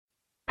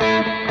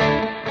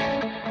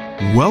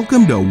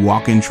Welcome to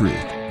Walk in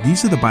Truth.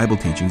 These are the Bible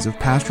teachings of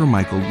Pastor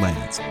Michael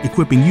Lance,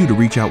 equipping you to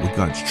reach out with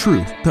God's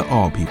truth to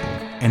all people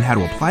and how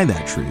to apply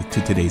that truth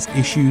to today's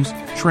issues,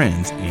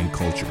 trends, and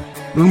culture.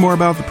 Learn more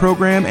about the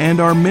program and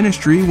our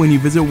ministry when you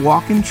visit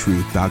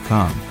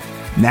walkintruth.com.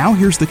 Now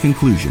here's the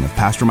conclusion of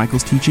Pastor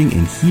Michael's teaching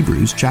in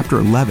Hebrews chapter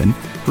 11,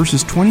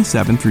 verses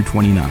 27 through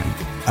 29,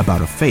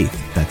 about a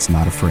faith that's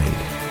not afraid.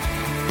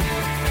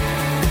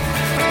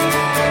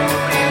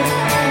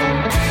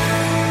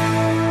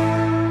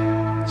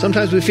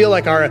 Sometimes we feel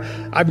like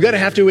I'm going to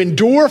have to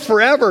endure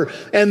forever.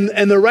 And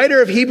the writer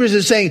of Hebrews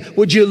is saying,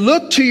 would you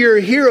look to your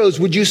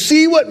heroes? Would you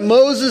see what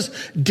Moses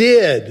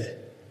did?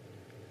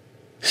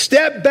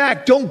 Step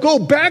back. Don't go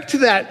back to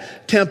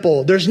that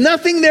temple. There's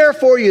nothing there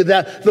for you.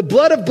 That the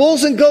blood of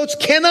bulls and goats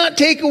cannot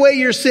take away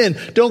your sin.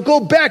 Don't go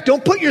back.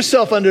 Don't put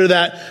yourself under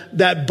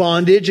that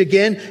bondage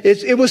again.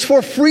 It was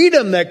for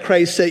freedom that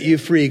Christ set you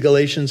free,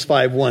 Galatians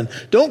 5:1.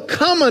 Don't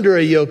come under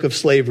a yoke of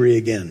slavery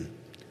again.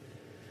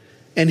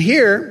 And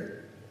here,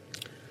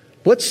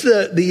 what's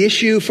the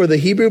issue for the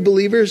Hebrew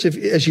believers?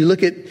 As you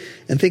look at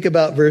and think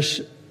about verse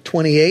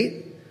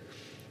 28,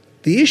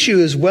 the issue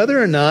is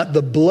whether or not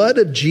the blood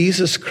of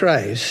Jesus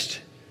Christ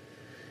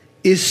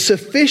is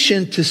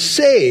sufficient to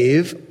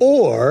save,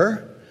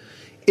 or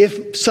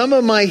if some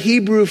of my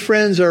Hebrew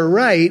friends are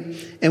right,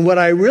 and what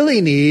I really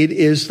need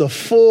is the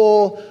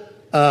full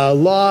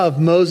law of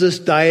Moses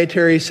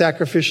dietary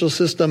sacrificial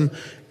system.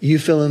 You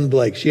fill in the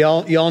blanks.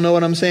 Y'all know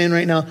what I'm saying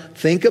right now?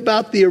 Think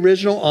about the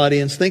original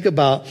audience. Think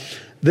about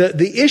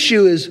the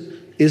issue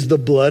is the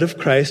blood of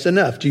Christ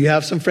enough? Do you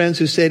have some friends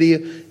who say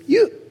to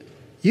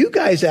you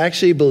guys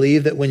actually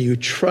believe that when you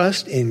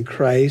trust in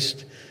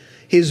Christ,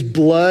 his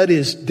blood,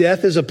 his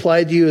death is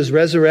applied to you, his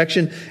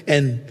resurrection,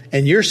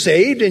 and you're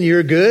saved and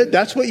you're good?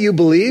 That's what you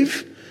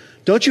believe?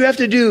 Don't you have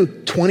to do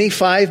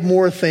 25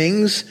 more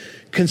things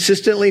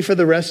consistently for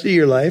the rest of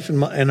your life?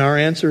 And our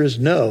answer is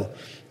no.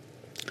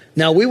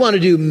 Now, we want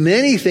to do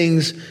many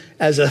things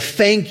as a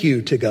thank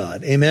you to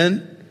God.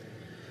 Amen?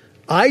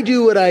 I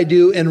do what I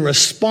do in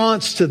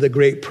response to the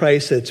great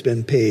price that's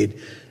been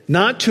paid,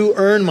 not to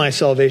earn my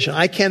salvation.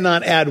 I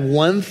cannot add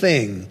one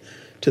thing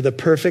to the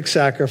perfect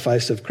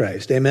sacrifice of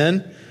Christ.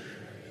 Amen?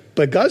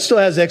 But God still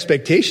has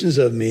expectations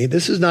of me.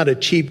 This is not a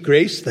cheap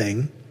grace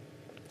thing.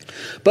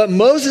 But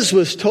Moses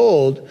was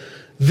told,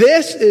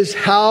 this is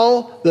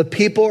how the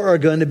people are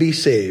going to be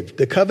saved.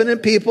 The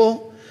covenant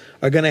people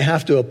are going to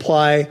have to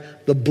apply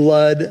the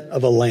blood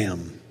of a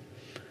lamb.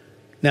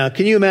 Now,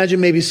 can you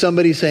imagine maybe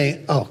somebody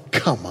saying, oh,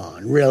 come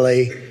on,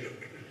 really?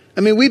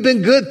 I mean, we've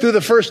been good through the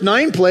first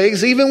 9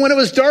 plagues. Even when it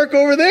was dark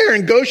over there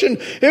in Goshen,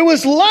 it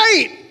was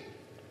light.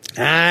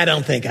 I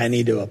don't think I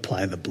need to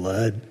apply the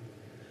blood.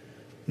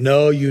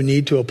 No, you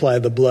need to apply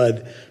the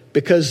blood,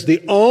 because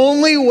the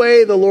only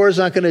way the Lord's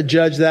not going to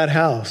judge that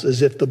house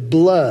is if the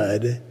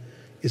blood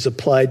is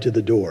applied to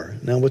the door.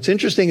 Now, what's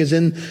interesting is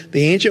in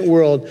the ancient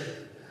world,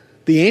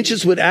 the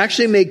ancients would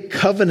actually make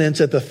covenants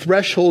at the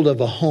threshold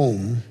of a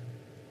home.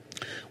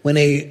 When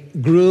a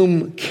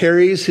groom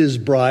carries his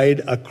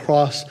bride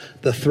across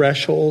the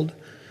threshold,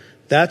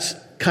 that's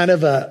kind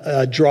of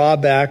a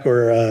drawback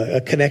or a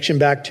connection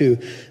back to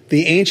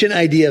the ancient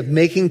idea of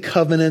making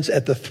covenants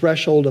at the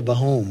threshold of a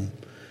home.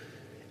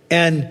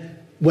 And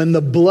when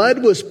the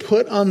blood was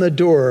put on the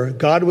door,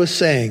 God was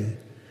saying,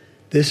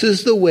 this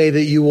is the way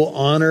that you will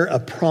honor a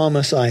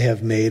promise I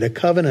have made, a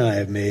covenant I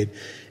have made.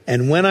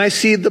 And when I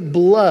see the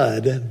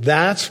blood,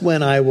 that's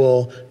when I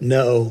will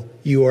know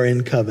you are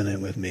in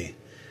covenant with me.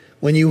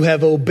 When you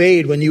have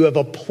obeyed, when you have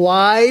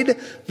applied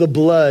the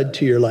blood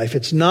to your life.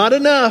 It's not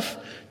enough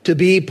to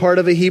be part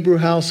of a Hebrew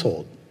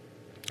household.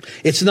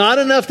 It's not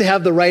enough to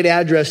have the right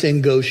address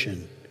in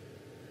Goshen.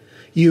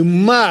 You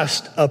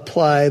must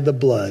apply the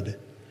blood.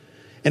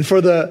 And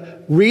for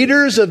the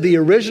readers of the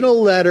original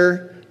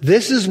letter,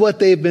 this is what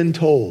they've been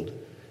told.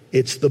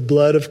 It's the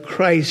blood of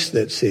Christ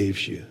that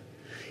saves you.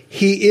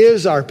 He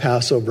is our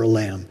Passover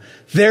lamb.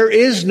 There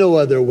is no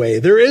other way.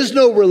 There is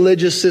no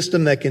religious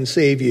system that can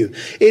save you.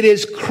 It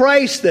is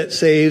Christ that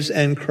saves,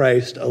 and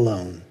Christ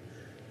alone.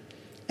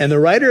 And the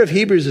writer of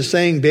Hebrews is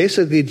saying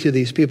basically to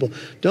these people,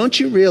 don't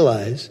you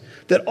realize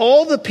that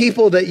all the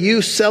people that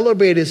you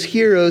celebrate as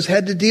heroes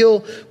had to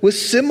deal with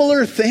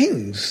similar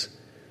things?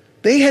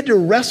 They had to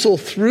wrestle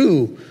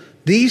through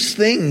these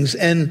things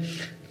and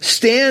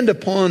stand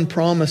upon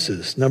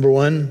promises. Number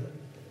one,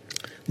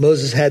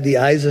 Moses had the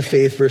eyes of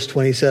faith, verse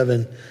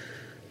 27.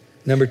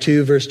 Number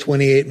 2, verse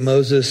 28,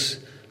 Moses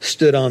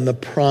stood on the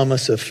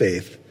promise of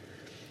faith.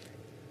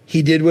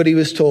 He did what he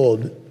was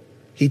told.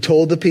 He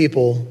told the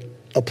people,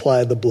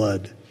 apply the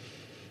blood.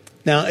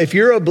 Now, if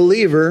you're a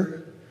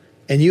believer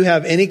and you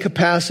have any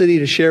capacity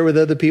to share with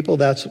other people,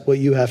 that's what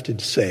you have to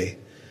say.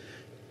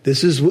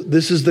 This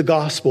is the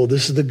gospel.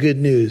 This is the good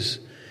news.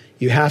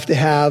 You have to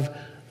have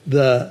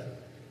the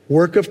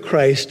work of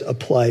Christ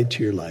applied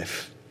to your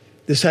life.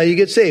 This is how you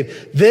get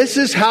saved. This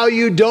is how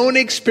you don't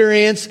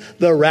experience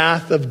the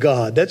wrath of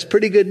God. That's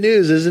pretty good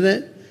news, isn't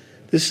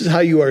it? This is how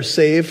you are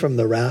saved from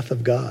the wrath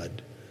of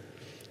God.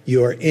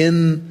 You are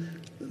in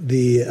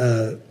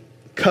the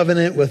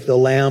covenant with the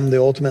Lamb,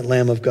 the ultimate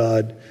Lamb of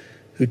God,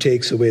 who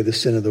takes away the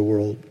sin of the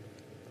world.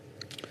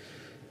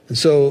 And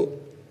so,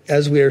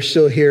 as we are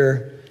still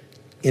here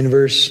in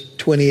verse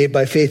 28,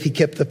 by faith he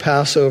kept the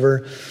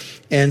Passover.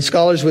 And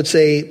scholars would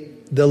say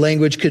the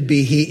language could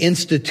be he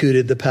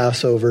instituted the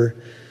Passover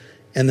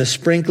and the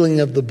sprinkling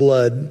of the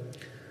blood,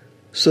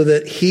 so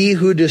that he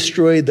who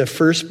destroyed the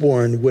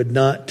firstborn would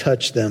not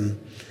touch them.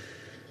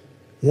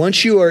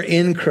 Once you are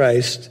in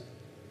Christ,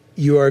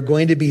 you are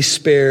going to be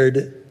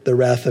spared the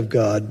wrath of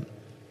God.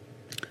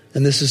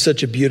 And this is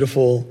such a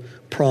beautiful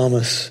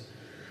promise.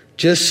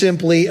 Just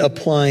simply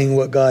applying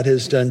what God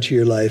has done to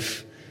your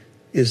life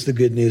is the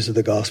good news of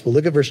the gospel.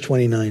 Look at verse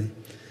 29.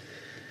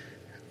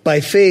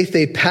 By faith,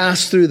 they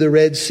passed through the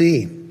Red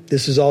Sea.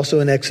 This is also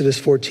in Exodus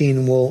 14,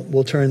 and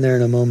we'll turn there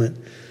in a moment.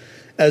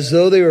 As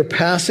though they were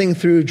passing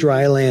through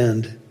dry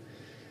land.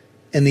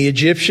 And the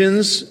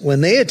Egyptians,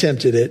 when they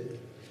attempted it,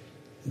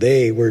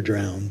 they were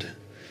drowned.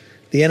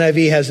 The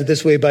NIV has it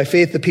this way: by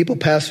faith, the people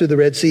passed through the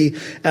Red Sea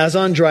as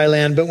on dry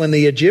land, but when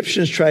the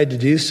Egyptians tried to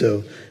do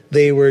so,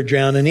 they were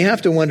drowned. And you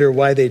have to wonder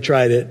why they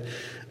tried it,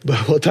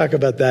 but we'll talk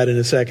about that in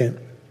a second.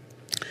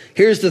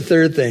 Here's the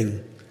third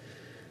thing.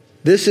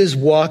 This is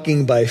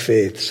walking by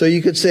faith. So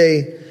you could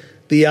say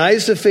the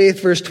eyes of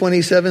faith, verse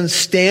 27,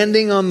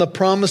 standing on the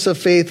promise of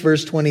faith,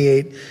 verse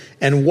 28,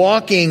 and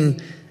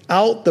walking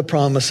out the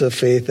promise of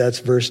faith, that's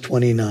verse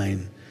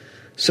 29.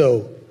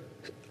 So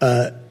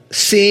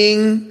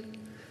seeing,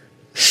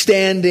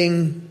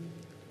 standing,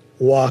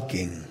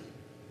 walking.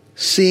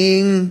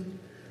 Seeing,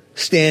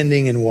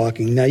 standing, and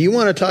walking. Now you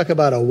want to talk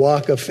about a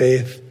walk of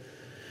faith.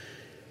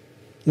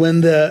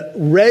 When the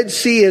Red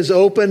Sea is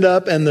opened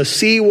up and the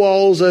sea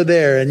walls are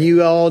there, and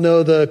you all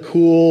know the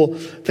cool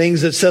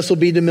things that Cecil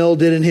B. DeMille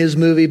did in his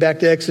movie, back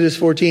to Exodus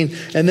 14.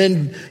 And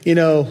then,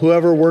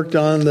 whoever worked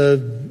on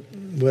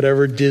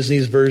whatever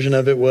Disney's version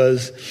of it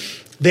was,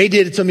 they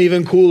did some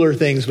even cooler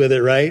things with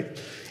it, right?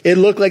 It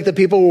looked like the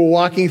people were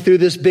walking through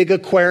this big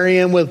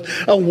aquarium with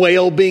a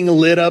whale being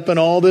lit up and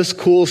all this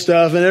cool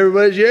stuff. And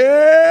everybody's,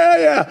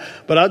 yeah.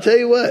 But I'll tell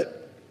you what.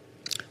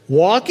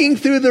 Walking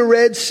through the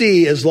Red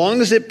Sea, as long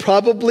as it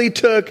probably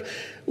took,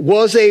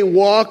 was a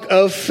walk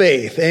of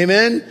faith.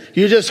 Amen?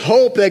 You just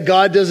hope that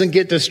God doesn't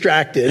get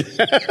distracted.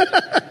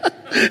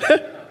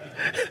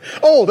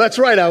 Oh, that's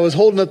right. I was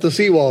holding up the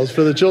seawalls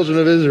for the children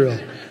of Israel.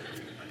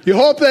 You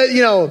hope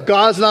that,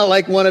 God's not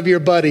like one of your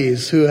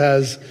buddies who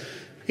has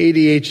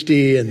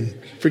ADHD and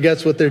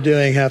forgets what they're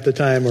doing half the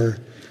time, or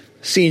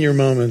senior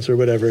moments or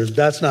whatever.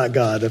 That's not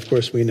God. Of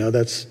course we know.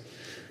 That's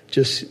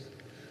just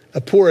a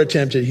poor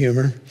attempt at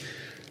humor.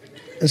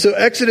 And so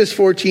Exodus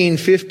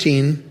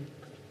 14:15,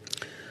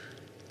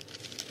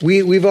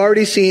 we've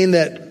already seen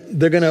that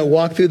they're going to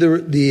walk through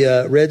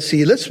the Red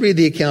Sea. Let's read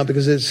the account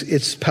because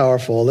it's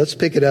powerful. Let's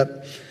pick it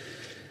up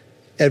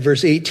at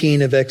verse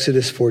 18 of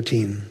Exodus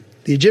 14.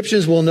 The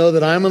Egyptians will know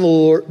that I am the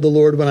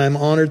Lord when I am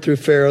honored through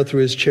Pharaoh,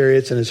 through his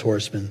chariots and his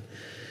horsemen.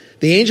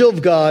 The angel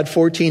of God,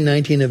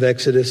 14:19 of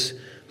Exodus,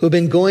 who had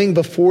been going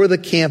before the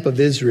camp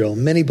of Israel.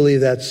 Many believe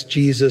that's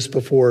Jesus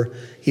before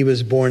he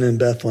was born in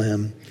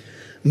Bethlehem.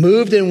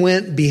 Moved and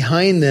went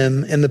behind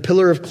them, and the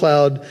pillar of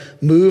cloud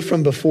moved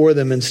from before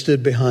them and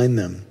stood behind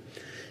them.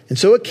 And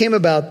so it came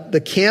about, the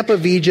camp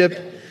of Egypt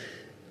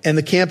and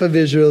the camp of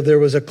Israel, there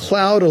was a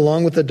cloud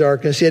along with the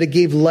darkness, yet it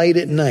gave light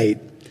at night.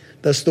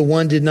 Thus the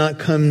one did not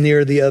come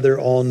near the other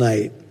all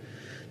night.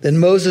 Then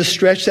Moses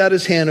stretched out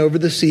his hand over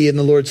the sea, and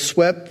the Lord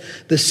swept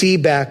the sea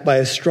back by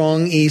a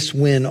strong east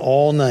wind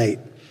all night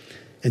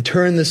and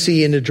turned the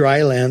sea into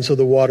dry land, so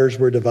the waters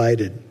were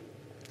divided.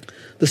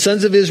 The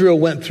sons of Israel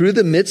went through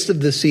the midst of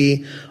the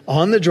sea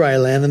on the dry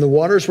land, and the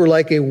waters were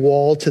like a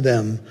wall to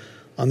them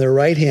on their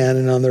right hand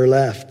and on their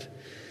left.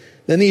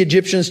 Then the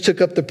Egyptians took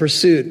up the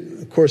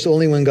pursuit, of course,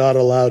 only when God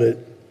allowed it.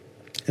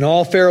 And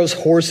all Pharaoh's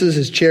horses,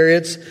 his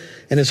chariots,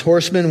 and his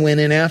horsemen went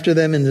in after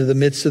them into the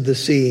midst of the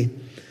sea.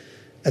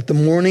 At the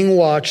morning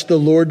watch, the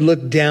Lord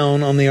looked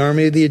down on the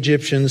army of the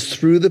Egyptians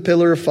through the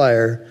pillar of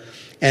fire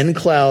and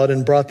cloud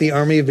and brought the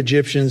army of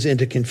Egyptians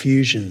into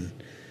confusion.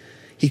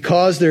 He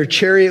caused their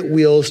chariot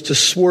wheels to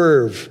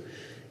swerve,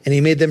 and he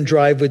made them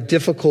drive with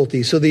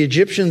difficulty. So the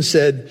Egyptians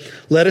said,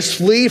 "Let us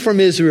flee from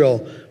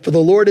Israel, for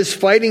the Lord is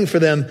fighting for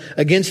them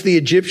against the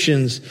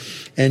Egyptians."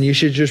 And you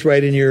should just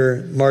write in your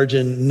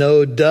margin,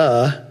 "No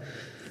duh."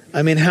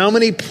 I mean, how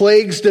many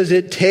plagues does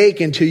it take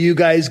until you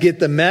guys get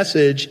the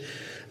message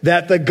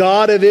that the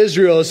God of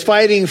Israel is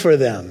fighting for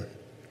them?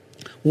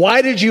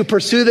 Why did you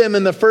pursue them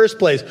in the first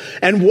place?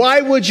 And why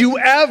would you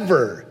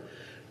ever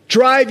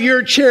drive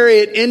your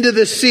chariot into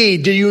the sea?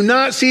 Do you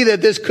not see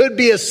that this could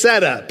be a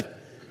setup?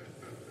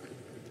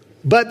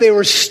 But they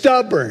were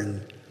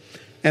stubborn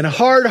and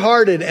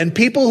hard-hearted. And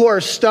people who are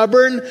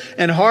stubborn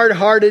and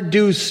hard-hearted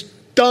do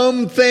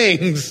dumb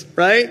things,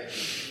 right?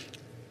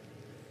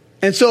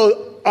 And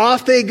so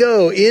off they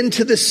go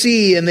into the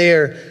sea, and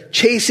they're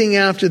chasing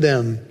after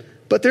them.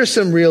 But there's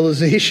some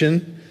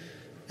realization.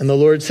 And the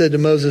Lord said to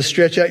Moses,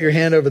 "Stretch out your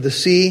hand over the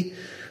sea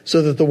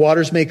so that the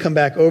waters may come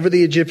back over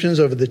the Egyptians,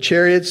 over their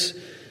chariots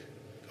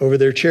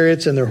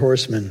and their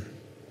horsemen."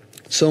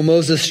 So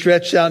Moses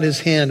stretched out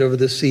his hand over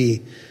the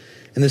sea,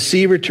 and the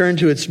sea returned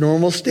to its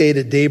normal state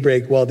at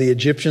daybreak while the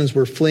Egyptians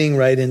were fleeing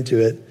right into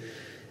it.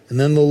 And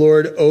then the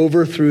Lord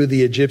overthrew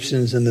the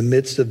Egyptians in the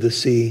midst of the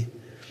sea.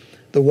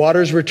 The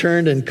waters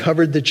returned and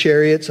covered the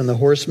chariots and the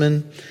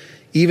horsemen,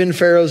 even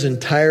Pharaoh's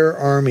entire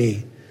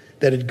army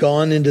that had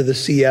gone into the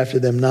sea after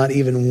them. Not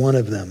even one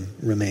of them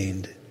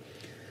remained.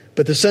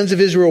 But the sons of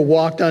Israel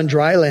walked on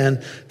dry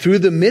land through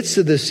the midst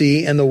of the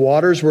sea, and the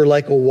waters were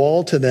like a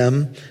wall to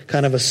them,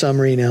 kind of a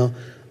summary now,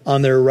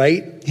 on their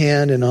right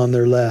hand and on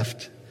their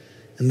left.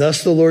 And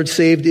thus the Lord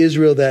saved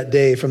Israel that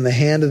day from the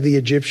hand of the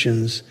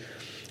Egyptians.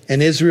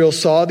 And Israel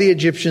saw the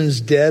Egyptians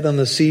dead on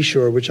the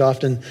seashore, which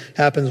often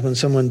happens when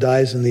someone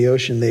dies in the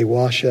ocean. They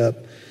wash up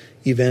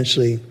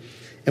eventually.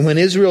 And when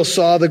Israel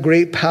saw the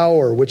great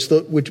power with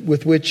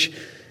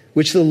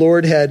which the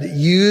Lord had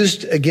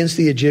used against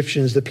the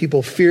Egyptians, the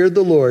people feared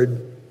the Lord,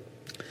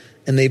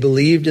 and they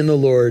believed in the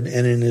Lord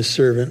and in his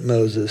servant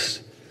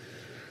Moses.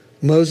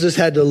 Moses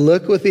had to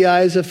look with the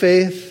eyes of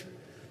faith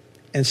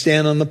and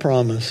stand on the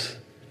promise.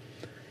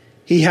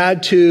 He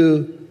had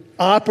to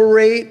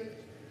operate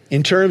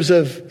in terms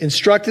of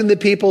instructing the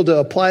people to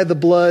apply the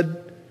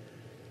blood,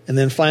 and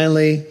then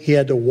finally he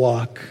had to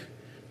walk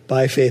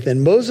by faith.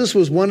 And Moses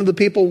was one of the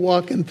people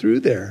walking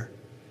through there.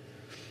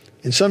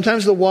 And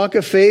sometimes the walk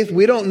of faith,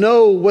 we don't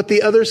know what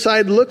the other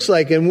side looks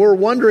like. And we're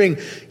wondering,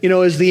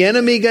 is the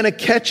enemy going to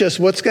catch us?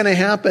 What's going to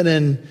happen?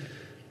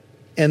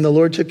 And the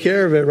Lord took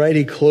care of it, right?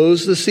 He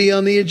closed the sea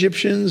on the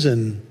Egyptians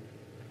and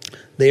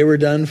they were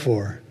done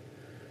for.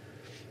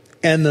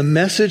 And the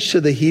message to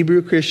the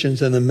Hebrew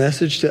Christians and the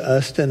message to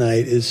us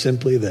tonight is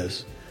simply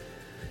this.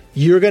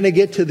 You're going to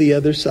get to the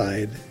other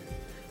side.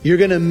 You're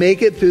going to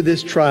make it through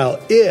this trial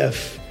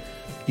if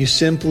you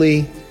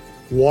simply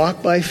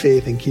walk by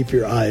faith and keep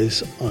your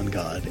eyes on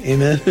God.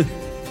 Amen?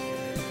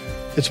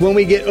 It's when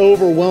we get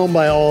overwhelmed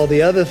by all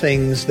the other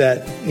things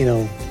that,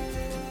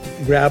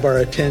 grab our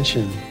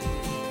attention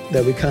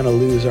that we kind of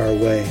lose our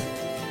way.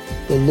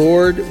 The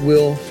Lord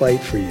will fight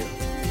for you.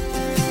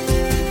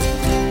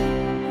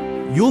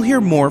 You'll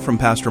hear more from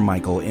Pastor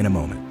Michael in a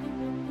moment.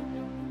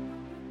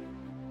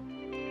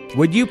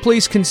 Would you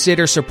please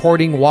consider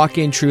supporting Walk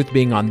in Truth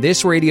being on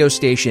this radio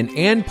station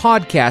and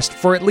podcast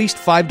for at least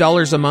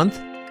 $5 a month?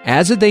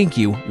 As a thank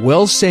you,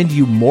 we'll send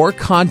you more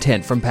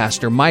content from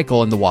Pastor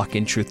Michael and the Walk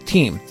in Truth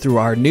team through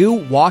our new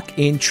Walk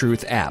in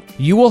Truth app.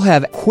 You will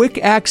have quick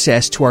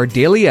access to our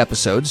daily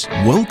episodes.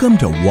 Welcome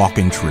to Walk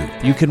in Truth.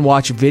 You can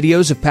watch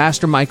videos of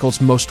Pastor Michael's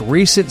most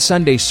recent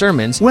Sunday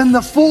sermons. When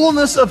the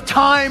fullness of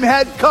time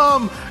had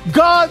come,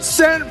 God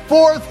sent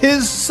forth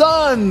his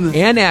Son.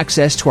 And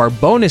access to our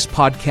bonus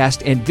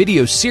podcast and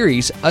video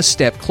series, A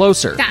Step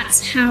Closer.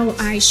 That's how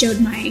I showed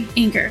my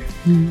anger.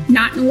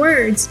 Not in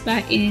words,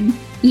 but in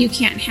you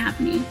can't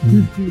have me.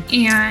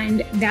 Mm-hmm.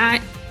 And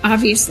that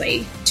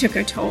obviously took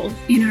a toll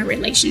in our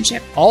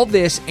relationship. All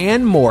this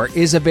and more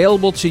is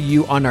available to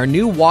you on our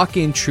new Walk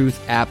in Truth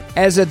app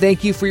as a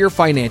thank you for your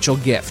financial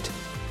gift.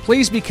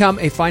 Please become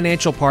a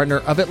financial partner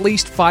of at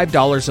least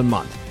 $5 a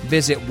month.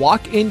 Visit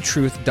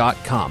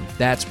walkintruth.com.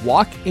 That's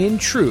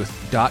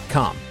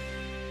walkintruth.com.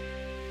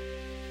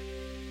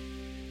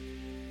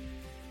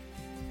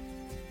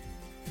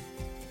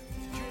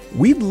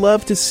 We'd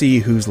love to see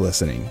who's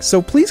listening,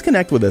 so please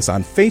connect with us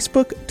on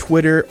Facebook,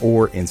 Twitter,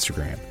 or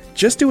Instagram.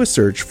 Just do a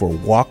search for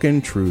Walk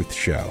in Truth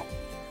Show.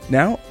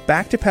 Now,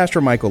 back to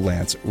Pastor Michael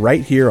Lantz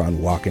right here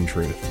on Walk in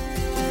Truth.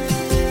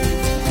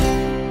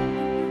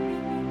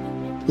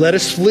 Let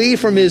us flee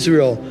from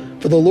Israel,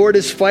 for the Lord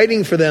is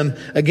fighting for them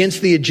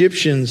against the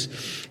Egyptians.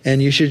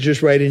 And you should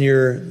just write in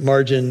your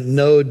margin,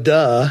 no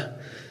duh.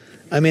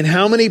 I mean,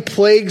 how many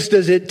plagues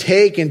does it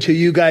take until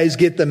you guys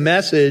get the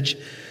message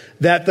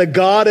that the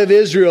God of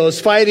Israel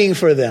is fighting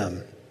for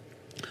them?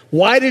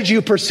 Why did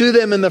you pursue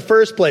them in the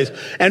first place?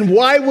 And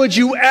why would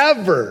you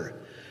ever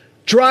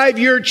drive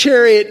your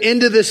chariot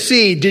into the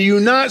sea? Do you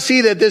not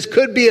see that this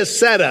could be a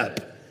setup?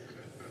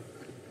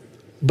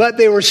 But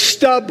they were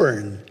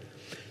stubborn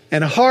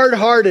and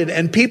hard-hearted.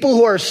 And people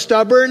who are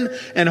stubborn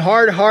and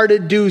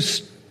hard-hearted do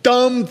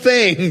dumb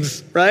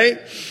things, right?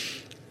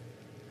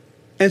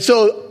 And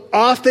so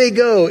off they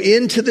go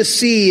into the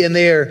sea and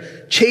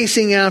they're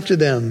chasing after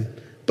them.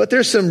 But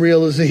there's some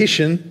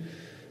realization.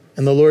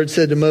 And the Lord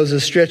said to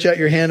Moses, stretch out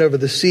your hand over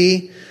the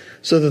sea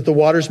so that the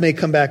waters may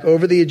come back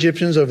over the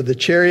Egyptians, over their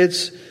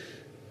chariots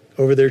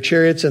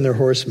and their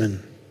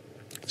horsemen.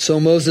 So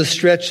Moses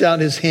stretched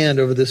out his hand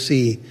over the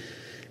sea,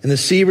 and the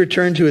sea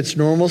returned to its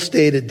normal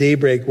state at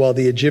daybreak while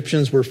the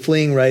Egyptians were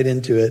fleeing right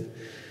into it.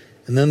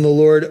 And then the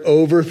Lord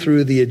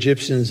overthrew the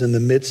Egyptians in the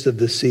midst of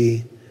the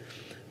sea.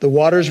 The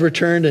waters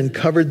returned and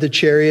covered the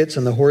chariots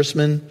and the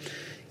horsemen,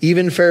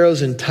 even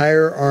Pharaoh's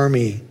entire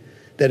army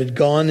that had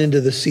gone into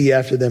the sea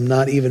after them.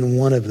 Not even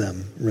one of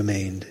them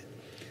remained.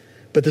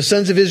 But the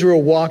sons of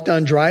Israel walked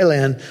on dry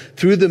land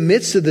through the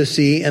midst of the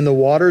sea, and the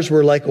waters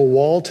were like a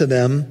wall to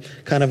them,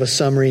 kind of a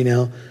summary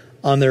now,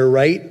 on their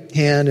right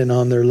hand and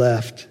on their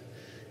left.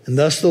 And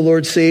thus the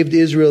Lord saved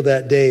Israel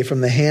that day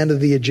from the hand of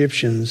the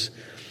Egyptians.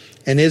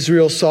 And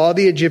Israel saw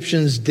the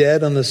Egyptians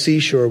dead on the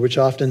seashore, which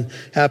often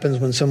happens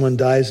when someone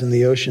dies in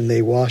the ocean.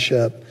 They wash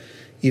up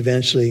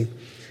eventually.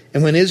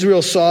 And when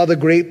Israel saw the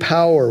great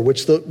power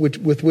which the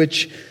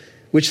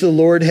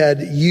Lord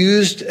had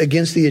used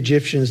against the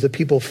Egyptians, the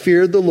people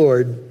feared the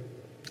Lord,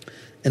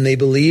 and they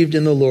believed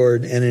in the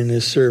Lord and in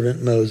his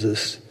servant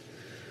Moses.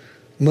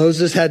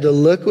 Moses had to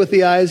look with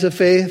the eyes of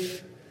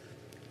faith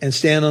and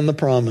stand on the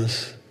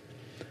promise.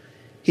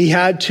 He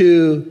had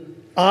to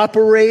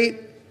operate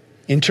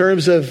in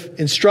terms of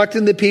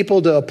instructing the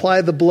people to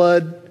apply the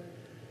blood.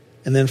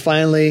 And then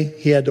finally,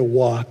 he had to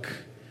walk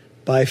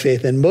by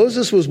faith. And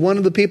Moses was one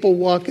of the people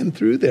walking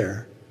through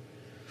there.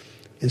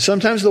 And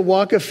sometimes the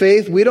walk of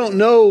faith, we don't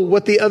know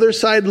what the other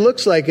side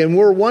looks like. And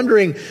we're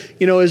wondering,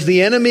 is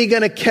the enemy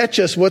going to catch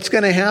us? What's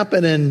going to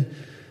happen?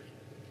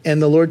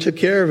 And the Lord took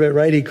care of it,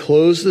 right? He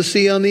closed the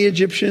sea on the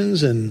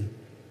Egyptians and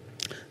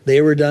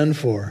they were done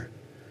for.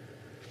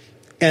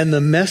 And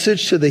the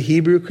message to the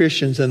Hebrew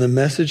Christians and the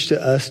message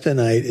to us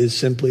tonight is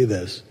simply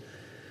this.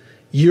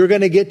 You're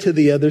going to get to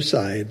the other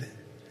side.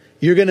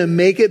 You're going to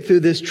make it through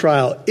this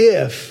trial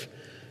if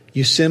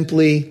you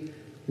simply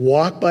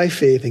walk by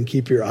faith and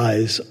keep your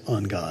eyes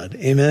on God.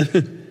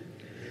 Amen?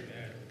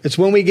 It's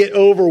when we get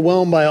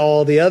overwhelmed by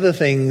all the other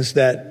things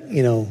that,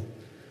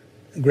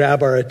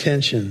 grab our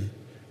attention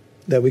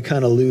that we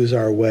kind of lose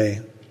our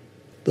way.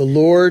 The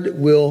Lord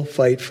will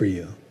fight for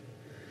you.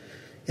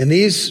 And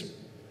these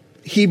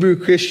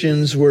Hebrew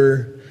Christians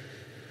were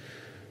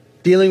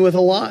dealing with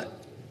a lot.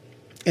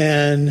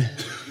 And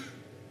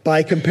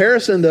by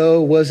comparison,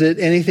 though, was it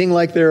anything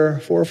like their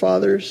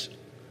forefathers?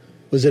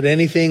 Was it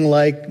anything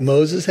like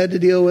Moses had to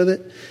deal with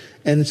it?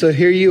 And so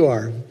here you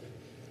are.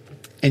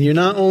 And you're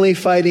not only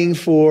fighting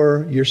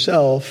for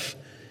yourself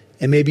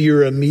and maybe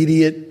your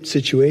immediate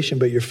situation,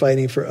 but you're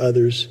fighting for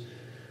others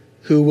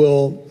who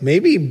will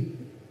maybe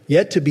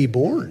yet to be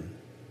born,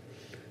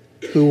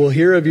 who will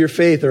hear of your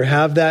faith or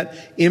have that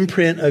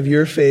imprint of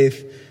your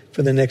faith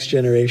for the next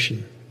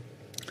generation.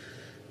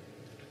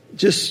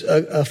 Just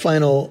some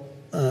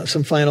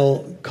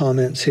final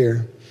comments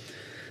here.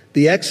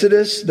 The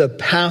Exodus, the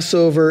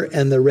Passover,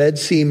 and the Red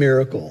Sea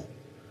miracle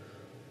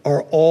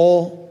are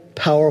all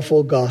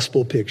powerful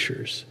gospel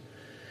pictures.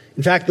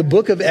 In fact, the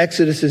book of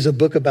Exodus is a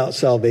book about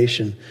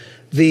salvation.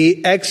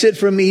 The exit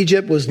from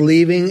Egypt was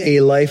leaving a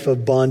life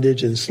of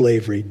bondage and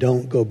slavery.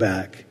 Don't go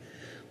back.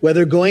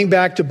 Whether going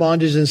back to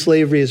bondage and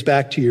slavery is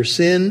back to your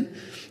sin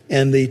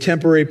and the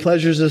temporary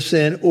pleasures of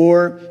sin,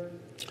 or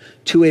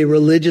to a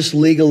religious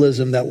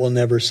legalism that will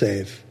never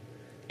save.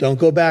 Don't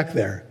go back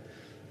there.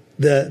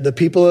 The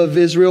people of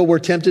Israel were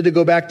tempted to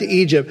go back to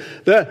Egypt.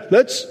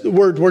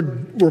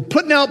 We're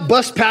putting out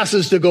bus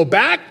passes to go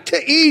back to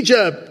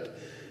Egypt.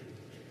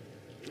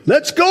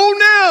 Let's go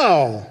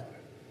now.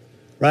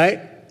 Right?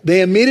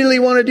 They immediately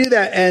want to do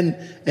that.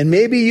 And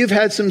maybe you've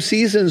had some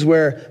seasons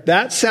where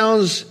that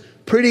sounds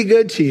pretty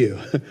good to you.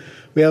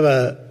 We have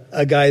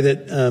a guy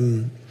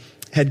that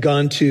had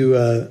gone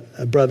to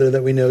a brother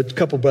that we know, a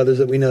couple brothers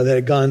that we know that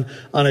had gone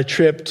on a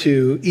trip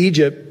to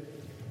Egypt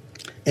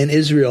and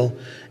Israel.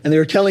 And they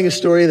were telling a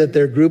story that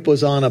their group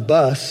was on a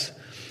bus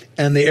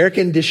and the air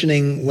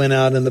conditioning went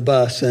out in the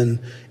bus and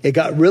it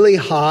got really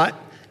hot.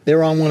 They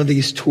were on one of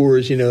these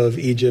tours, of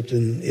Egypt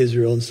and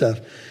Israel and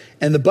stuff.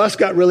 And the bus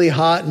got really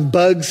hot and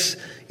bugs,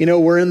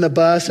 were in the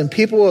bus and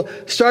people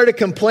started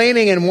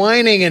complaining and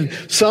whining. And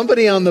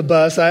somebody on the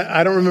bus,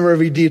 I don't remember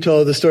every detail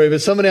of the story,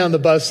 but somebody on the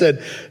bus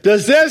said,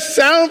 "Does this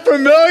sound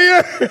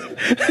familiar?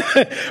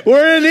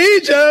 We're in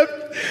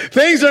Egypt.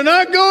 Things are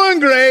not going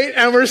great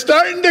and we're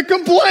starting to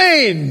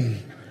complain."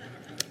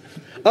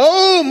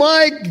 Oh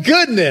my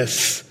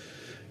goodness.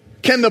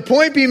 Can the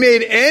point be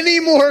made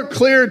any more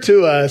clear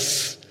to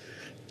us?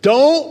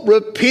 Don't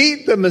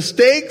repeat the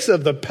mistakes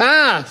of the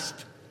past.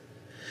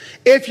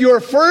 If your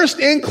first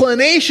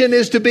inclination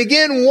is to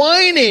begin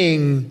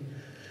whining,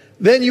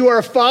 then you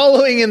are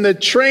following in the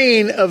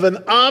train of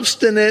an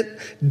obstinate,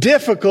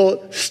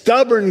 difficult,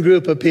 stubborn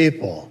group of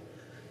people.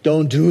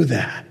 Don't do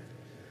that.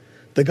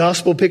 The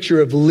gospel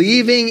picture of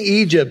leaving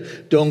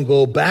Egypt, don't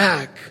go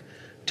back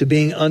to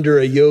being under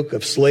a yoke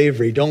of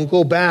slavery. Don't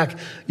go back.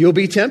 You'll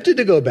be tempted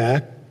to go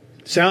back.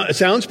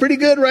 Sounds pretty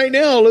good right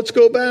now. Let's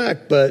go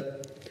back.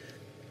 But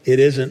it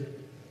isn't.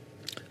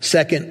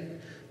 Second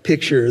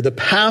picture, the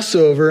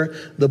Passover,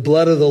 the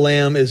blood of the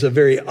Lamb, is a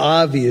very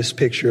obvious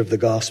picture of the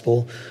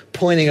gospel,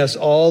 pointing us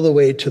all the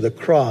way to the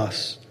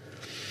cross.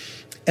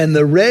 And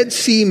the Red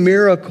Sea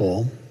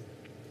miracle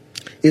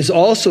is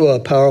also a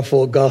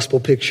powerful gospel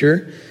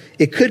picture.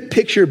 It could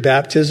picture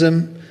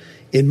baptism.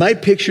 It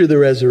might picture the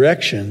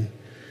resurrection.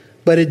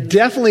 But it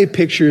definitely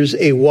pictures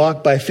a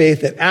walk by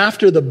faith that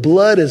after the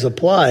blood is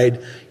applied,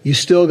 you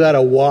still got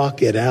to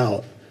walk it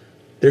out.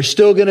 There's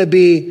still going to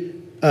be,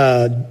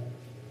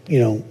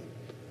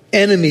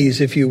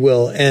 enemies, if you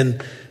will,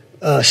 and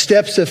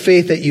steps of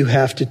faith that you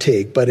have to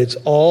take. But it's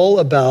all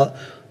about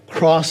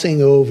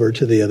crossing over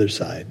to the other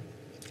side.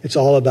 It's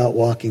all about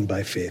walking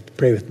by faith.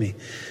 Pray with me.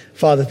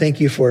 Father, thank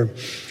you for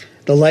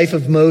the life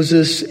of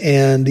Moses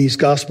and these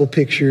gospel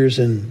pictures.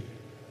 And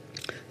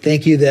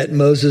thank you that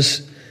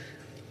Moses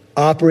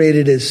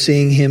operated as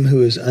seeing him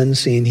who is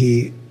unseen.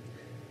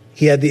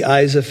 He had the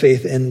eyes of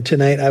faith, and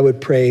tonight I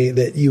would pray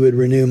that you would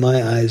renew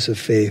my eyes of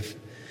faith.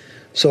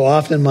 So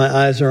often my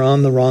eyes are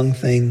on the wrong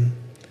thing,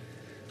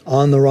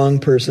 on the wrong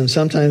person.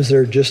 Sometimes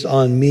they're just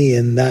on me,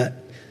 and that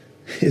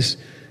is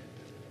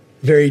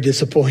very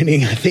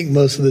disappointing, I think,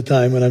 most of the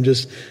time, when I'm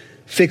just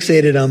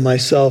fixated on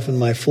myself and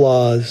my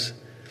flaws.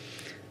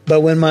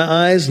 But when my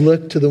eyes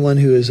look to the one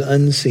who is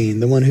unseen,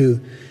 the one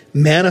who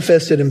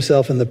manifested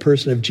himself in the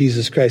person of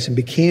Jesus Christ and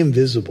became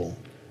visible,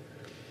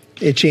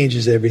 it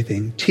changes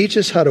everything. Teach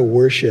us how to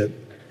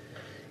worship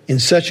in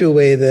such a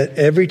way that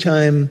every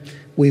time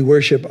we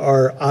worship,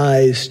 our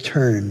eyes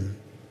turn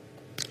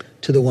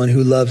to the one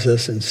who loves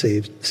us and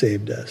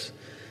saved us.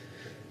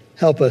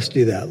 Help us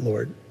do that,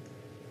 Lord.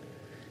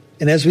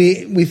 And as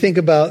we think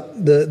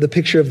about the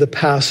picture of the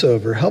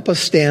Passover, help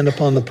us stand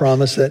upon the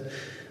promise that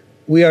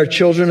we are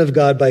children of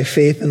God by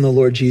faith in the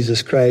Lord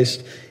Jesus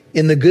Christ.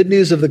 In the good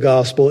news of the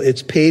gospel,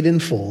 it's paid in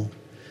full.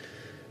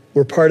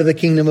 We're part of the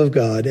kingdom of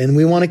God, and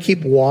we want to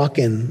keep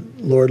walking,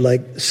 Lord,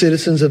 like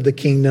citizens of the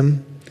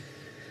kingdom.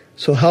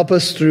 So help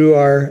us through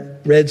our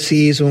Red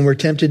Seas when we're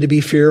tempted to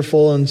be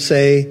fearful and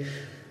say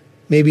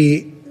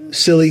maybe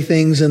silly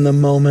things in the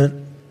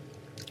moment,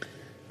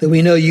 that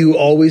we know you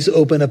always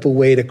open up a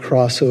way to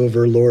cross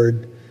over,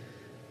 Lord,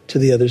 to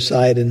the other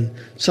side. And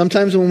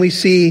sometimes when we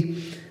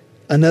see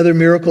another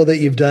miracle that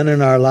you've done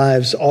in our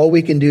lives, all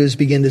we can do is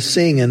begin to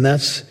sing. And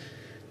that's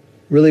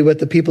really what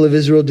the people of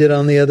Israel did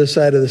on the other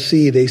side of the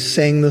sea. They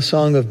sang the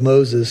song of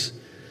Moses,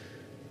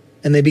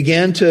 and they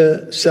began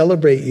to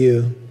celebrate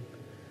you.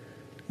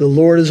 The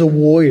Lord is a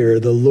warrior.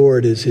 The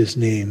Lord is his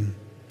name.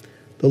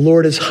 The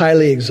Lord is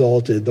highly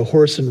exalted, the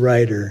horse and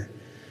rider.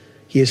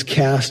 He is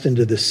cast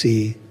into the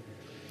sea.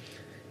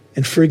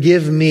 And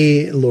forgive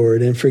me,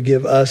 Lord, and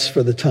forgive us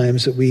for the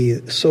times that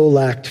we so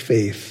lacked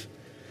faith.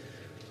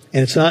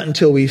 And it's not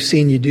until we've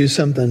seen you do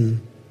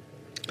something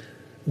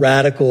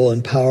radical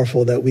and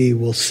powerful that we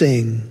will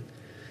sing.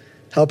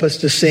 Help us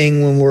to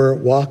sing when we're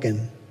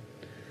walking.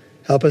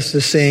 Help us to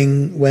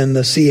sing when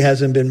the sea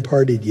hasn't been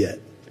parted yet.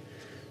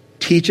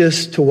 Teach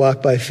us to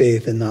walk by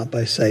faith and not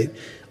by sight.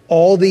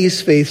 All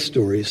these faith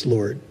stories,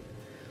 Lord,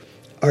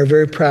 are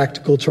very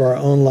practical to our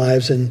own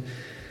lives. And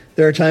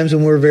there are times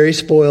when we're very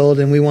spoiled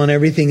and we want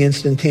everything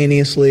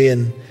instantaneously,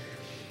 and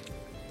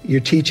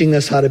you're teaching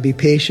us how to be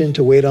patient,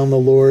 to wait on the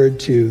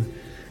Lord, to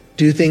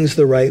do things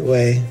the right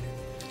way,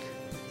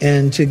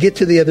 and to get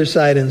to the other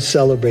side and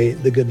celebrate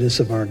the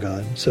goodness of our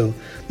God. So,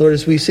 Lord,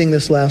 as we sing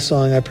this last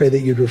song, I pray that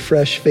you'd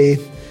refresh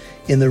faith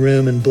in the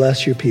room and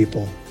bless your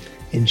people.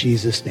 In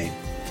Jesus' name,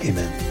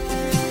 amen.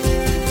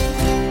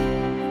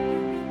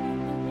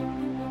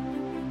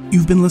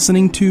 You've been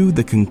listening to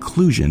The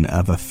Conclusion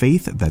of A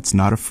Faith That's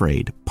Not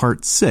Afraid,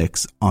 Part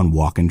 6 on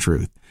Walk in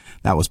Truth.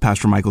 That was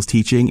Pastor Michael's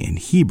teaching in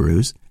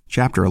Hebrews,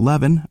 chapter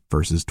 11,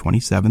 verses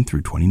 27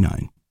 through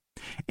 29.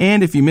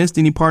 And if you missed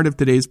any part of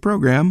today's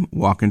program,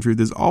 Walk in Truth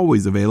is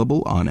always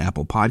available on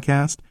Apple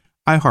Podcast,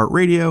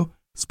 iHeartRadio,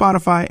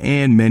 Spotify,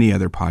 and many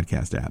other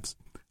podcast apps.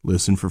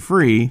 Listen for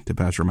free to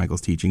Pastor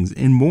Michael's teachings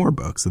in more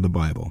books of the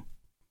Bible.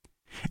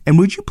 And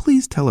would you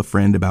please tell a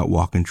friend about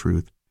Walk in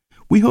Truth?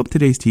 We hope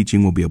today's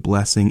teaching will be a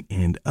blessing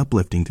and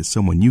uplifting to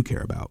someone you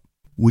care about.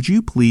 Would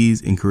you please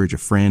encourage a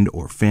friend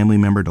or family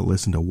member to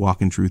listen to Walk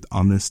in Truth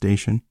on this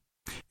station?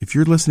 If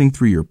you're listening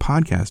through your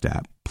podcast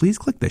app, please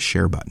click the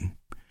share button.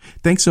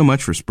 Thanks so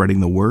much for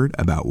spreading the word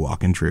about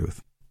Walk in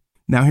Truth.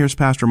 Now here's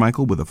Pastor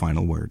Michael with a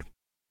final word.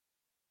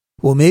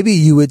 Well, maybe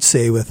you would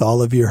say with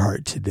all of your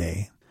heart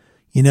today,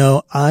 you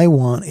know, I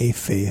want a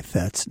faith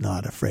that's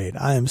not afraid.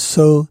 I am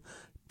so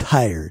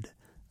tired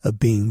of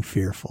being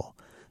fearful.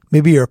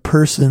 Maybe you're a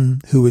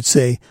person who would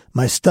say,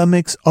 my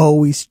stomach's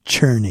always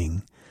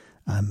churning.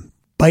 I'm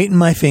biting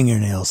my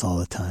fingernails all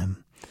the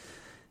time.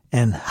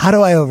 And how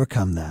do I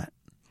overcome that?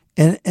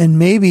 And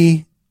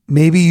maybe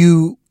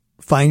you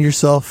find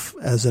yourself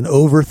as an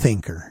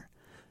overthinker.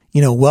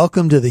 You know,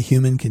 welcome to the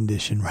human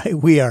condition, right?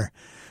 We are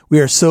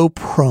so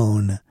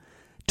prone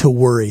to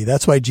worry.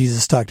 That's why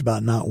Jesus talked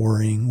about not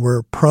worrying.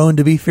 We're prone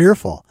to be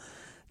fearful.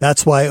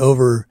 That's why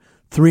over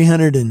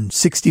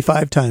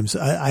 365 times,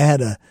 I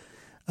had a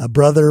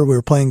brother, we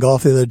were playing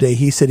golf the other day,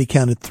 he said he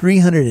counted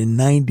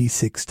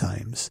 396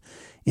 times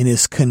in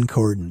his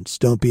concordance.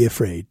 Don't be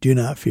afraid. Do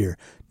not fear.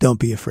 Don't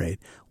be afraid.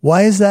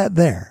 Why is that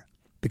there?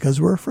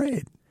 Because we're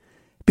afraid.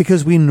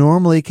 Because we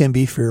normally can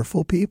be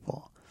fearful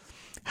people.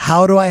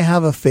 How do I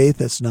have a faith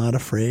that's not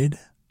afraid?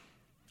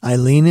 I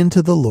lean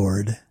into the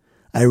Lord.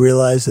 I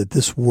realize that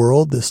this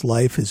world, this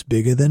life is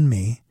bigger than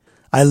me.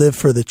 I live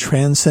for the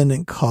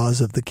transcendent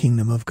cause of the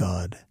kingdom of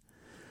God.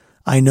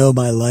 I know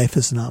my life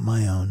is not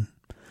my own.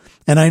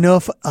 And I know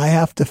if I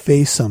have to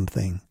face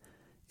something,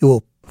 it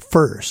will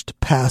first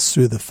pass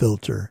through the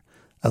filter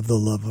of the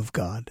love of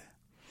God.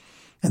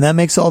 And that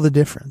makes all the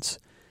difference.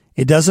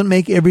 It doesn't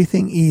make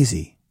everything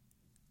easy,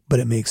 but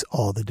it makes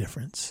all the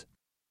difference.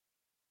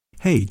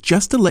 Hey,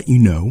 just to let you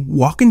know,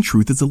 Walk in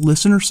Truth is a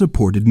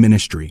listener-supported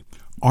ministry.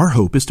 Our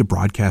hope is to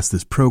broadcast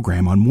this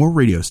program on more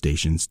radio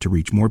stations to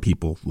reach more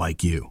people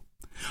like you.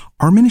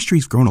 Our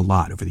ministry's grown a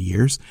lot over the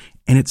years,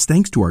 and it's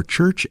thanks to our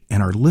church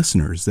and our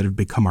listeners that have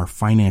become our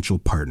financial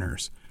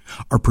partners.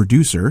 Our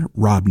producer,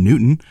 Rob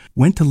Newton,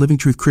 went to Living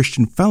Truth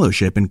Christian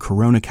Fellowship in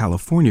Corona,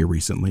 California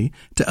recently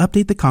to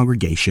update the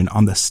congregation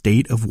on the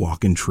state of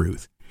Walk in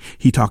Truth.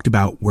 He talked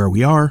about where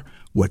we are,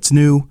 what's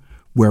new,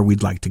 where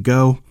we'd like to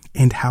go,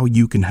 and how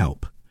you can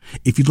help.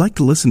 If you'd like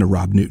to listen to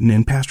Rob Newton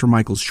and Pastor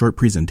Michael's short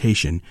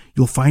presentation,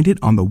 you'll find it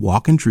on the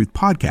Walk in Truth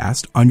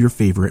podcast on your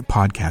favorite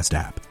podcast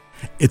app.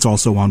 It's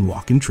also on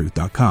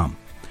walkintruth.com.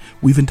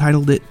 We've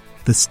entitled it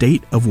The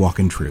State of Walk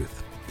in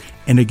Truth.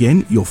 And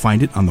again, you'll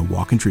find it on the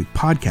Walk in Truth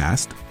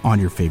podcast on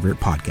your favorite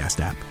podcast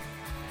app.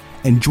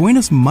 And join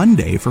us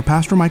Monday for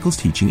Pastor Michael's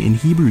teaching in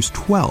Hebrews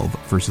 12,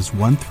 verses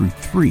 1 through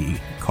 3,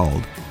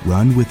 called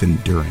Run with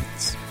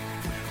Endurance.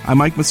 I'm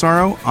Mike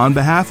Massaro. On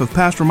behalf of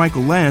Pastor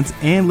Michael Lance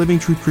and Living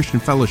Truth Christian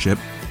Fellowship,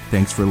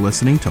 thanks for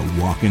listening to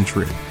Walk in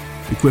Truth,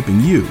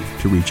 equipping you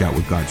to reach out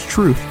with God's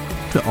truth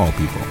to all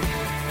people.